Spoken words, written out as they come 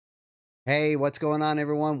Hey, what's going on,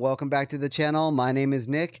 everyone? Welcome back to the channel. My name is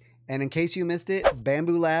Nick, and in case you missed it,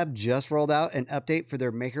 Bambu Lab just rolled out an update for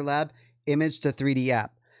their Makerlab Image-to-3D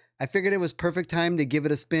app. I figured it was perfect time to give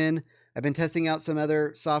it a spin. I've been testing out some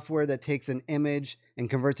other software that takes an image and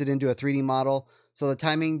converts it into a 3D model, so the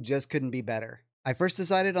timing just couldn't be better. I first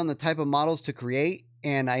decided on the type of models to create,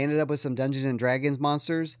 and I ended up with some Dungeons and Dragons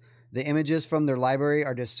monsters. The images from their library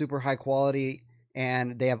are just super high quality,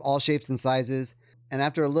 and they have all shapes and sizes. And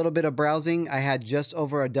after a little bit of browsing, I had just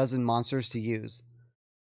over a dozen monsters to use.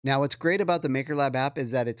 Now, what's great about the Makerlab app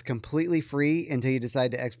is that it's completely free until you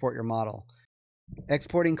decide to export your model.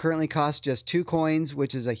 Exporting currently costs just 2 coins,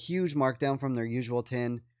 which is a huge markdown from their usual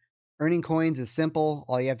 10. Earning coins is simple.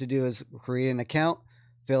 All you have to do is create an account,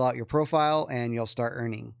 fill out your profile, and you'll start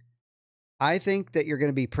earning. I think that you're going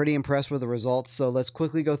to be pretty impressed with the results, so let's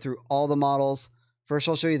quickly go through all the models. First,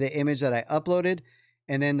 I'll show you the image that I uploaded,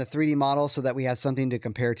 and then the 3D model so that we have something to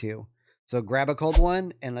compare to. So grab a cold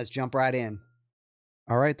one, and let's jump right in.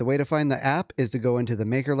 All right, the way to find the app is to go into the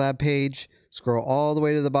Makerlab page, scroll all the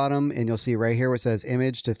way to the bottom, and you'll see right here where it says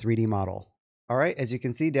Image to 3D Model. All right, as you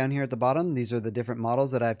can see down here at the bottom, these are the different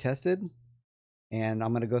models that I've tested, and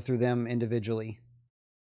I'm going to go through them individually.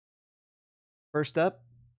 First up,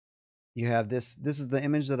 you have this is the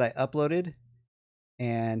image that I uploaded,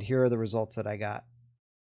 and here are the results that I got.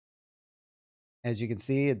 As you can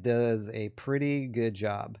see, it does a pretty good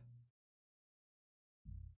job.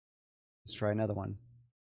 Let's try another one.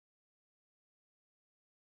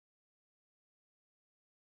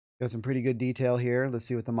 Got some pretty good detail here. Let's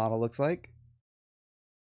see what the model looks like.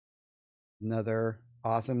 Another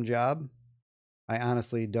awesome job. I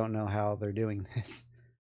honestly don't know how they're doing this.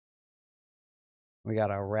 We got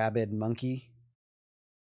a rabid monkey.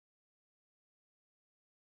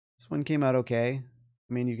 This one came out okay.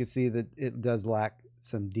 I mean, you can see that it does lack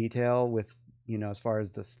some detail with, as far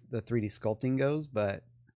as the 3D sculpting goes, but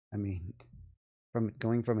I mean, from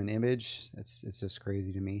going from an image, it's just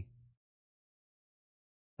crazy to me.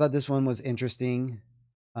 Thought this one was interesting.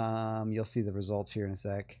 You'll see the results here in a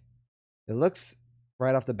sec. It looks,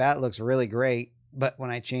 right off the bat, looks really great, but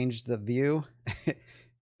when I changed the view,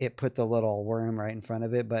 it put the little worm right in front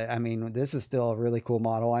of it. But I mean, this is still a really cool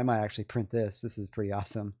model. I might actually print this. This is pretty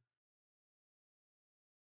awesome.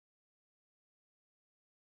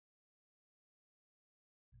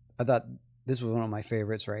 I thought this was one of my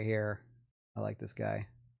favorites right here. I like this guy.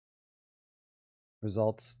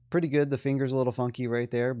 Results pretty good. The finger's a little funky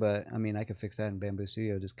right there, but I mean, I could fix that in Bambu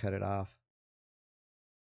Studio. Just cut it off.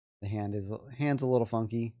 The hand's a little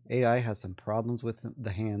funky. AI has some problems with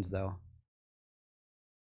the hands though.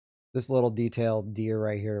 This little detailed deer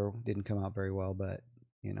right here didn't come out very well, but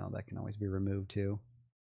that can always be removed too.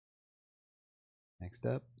 Next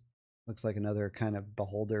up, looks like another kind of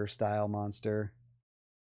beholder style monster.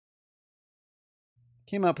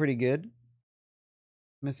 Came out pretty good.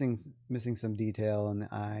 Missing some detail in the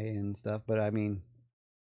eye and stuff, but I mean,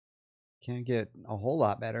 can't get a whole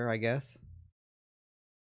lot better, I guess.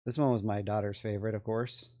 This one was my daughter's favorite, of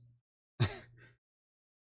course.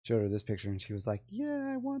 Showed her this picture and she was like, "Yeah,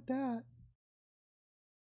 I want that."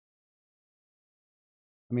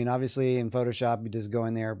 I mean, obviously in Photoshop, you just go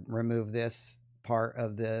in there, remove this part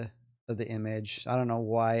of the image. I don't know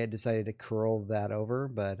why it decided to curl that over,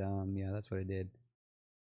 but yeah, that's what it did.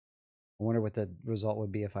 I wonder what the result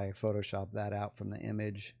would be if I Photoshop that out from the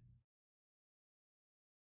image.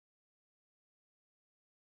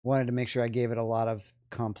 Wanted to make sure I gave it a lot of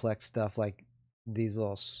complex stuff like these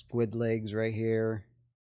little squid legs right here,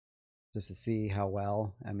 just to see how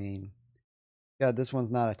well. I mean, yeah, this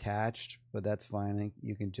one's not attached, but that's fine.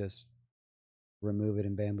 You can just remove it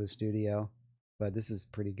in Bambu Studio, but this is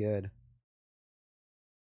pretty good.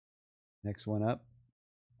 Next one up.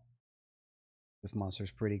 This monster's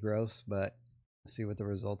pretty gross, but let's see what the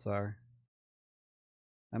results are.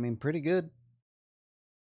 I mean, pretty good.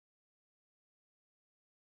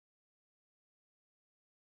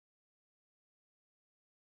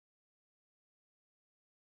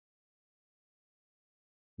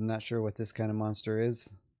 I'm not sure what this kind of monster is.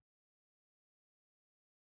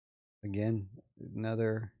 Again,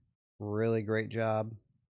 another really great job.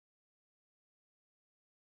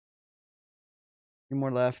 A few more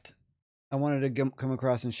left. I wanted to come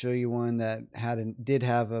across and show you one that did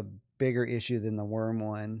have a bigger issue than the worm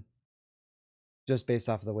one, just based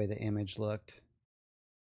off of the way the image looked.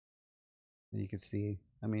 And you can see,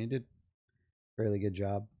 I mean, it did a fairly good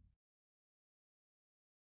job.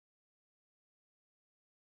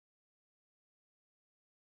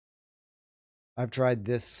 I've tried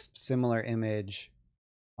this similar image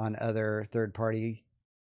on other third-party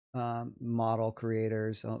model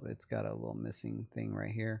creators. Oh, it's got a little missing thing right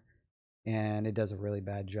here. and it does a really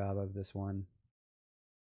bad job of this one.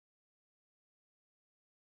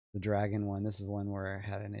 The dragon one, this is one where I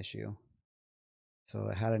had an issue. So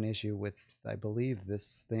I had an issue with, I believe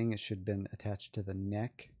this thing, it should have been attached to the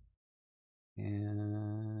neck.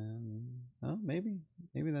 And, oh, maybe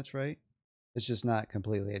that's right. It's just not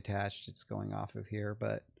completely attached. It's going off of here,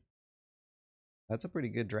 but that's a pretty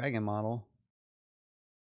good dragon model.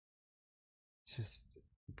 It's just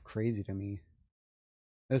crazy to me.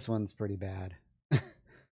 This one's pretty bad.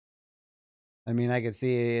 I mean, I can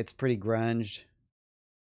see it's pretty grunged,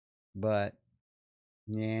 but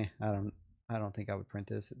yeah, I don't think I would print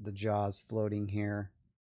this. The jaw's floating here.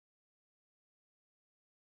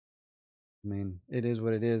 I mean, it is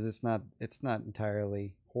what it is. It's not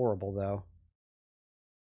entirely horrible though.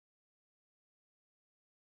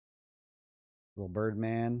 Little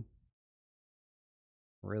Birdman.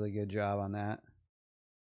 Really good job on that.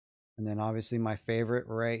 And then obviously my favorite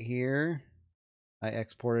right here. I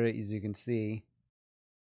exported it, as you can see.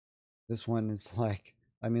 This one is like,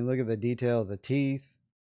 I mean, look at the detail of the teeth.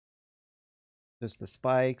 Just the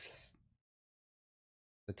spikes.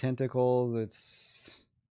 The tentacles. It's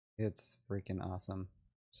freaking awesome.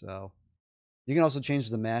 So you can also change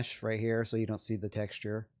the mesh right here so you don't see the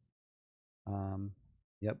texture.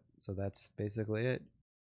 Yep, so that's basically it.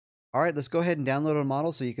 All right, let's go ahead and download a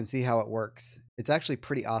model so you can see how it works. It's actually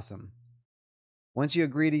pretty awesome. Once you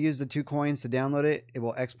agree to use the 2 coins to download it, it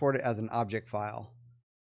will export it as an object file.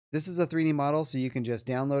 This is a 3D model, so you can just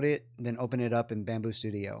download it, then open it up in Bambu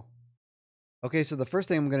Studio. Okay, so the first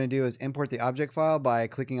thing I'm going to do is import the object file by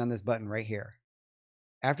clicking on this button right here.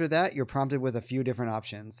 After that, you're prompted with a few different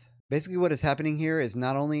options. Basically what is happening here is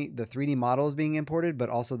not only the 3D model is being imported, but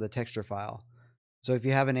also the texture file. So if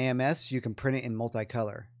you have an AMS, you can print it in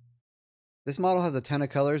multicolor. This model has a ton of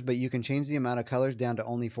colors, but you can change the amount of colors down to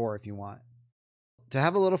only 4 if you want. To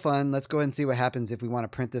have a little fun, let's go ahead and see what happens if we want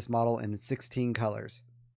to print this model in 16 colors.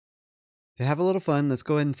 To have a little fun, let's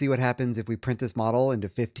go ahead and see what happens if we print this model into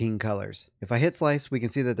 15 colors. If I hit slice, we can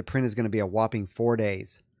see that the print is going to be a whopping 4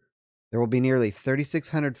 days. There will be nearly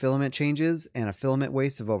 3,600 filament changes and a filament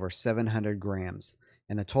waste of over 700 grams.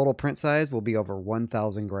 And the total print size will be over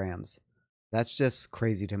 1,000 grams. That's just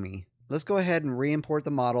crazy to me. Let's go ahead and re-import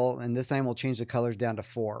the model, and this time we'll change the colors down to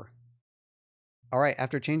 4. Alright,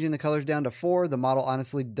 after changing the colors down to 4, the model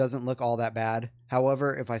honestly doesn't look all that bad.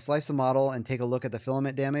 However, if I slice the model and take a look at the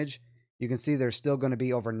filament damage, you can see there's still going to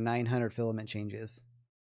be over 900 filament changes.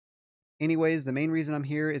 Anyways, the main reason I'm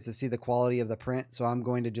here is to see the quality of the print, so I'm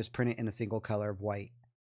going to just print it in a single color of white.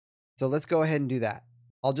 So let's go ahead and do that.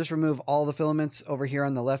 I'll just remove all the filaments over here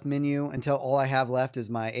on the left menu until all I have left is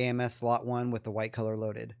my AMS slot 1 with the white color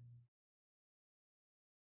loaded.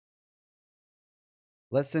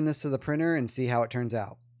 Let's send this to the printer and see how it turns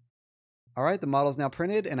out. Alright, the model is now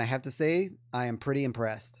printed, and I have to say, I am pretty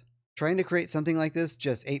impressed. Trying to create something like this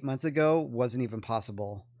just 8 months ago wasn't even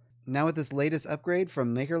possible. Now with this latest upgrade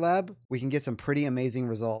from Makerlab, we can get some pretty amazing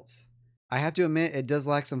results. I have to admit it does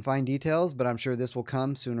lack some fine details, but I'm sure this will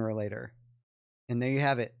come sooner or later. And there you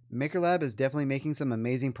have it. Makerlab is definitely making some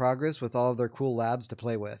amazing progress with all of their cool labs to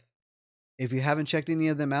play with. If you haven't checked any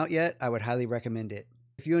of them out yet, I would highly recommend it.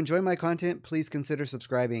 If you enjoy my content, please consider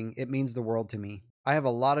subscribing. It means the world to me. I have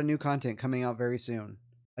a lot of new content coming out very soon.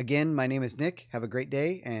 Again, my name is Nick. Have a great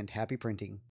day and happy printing.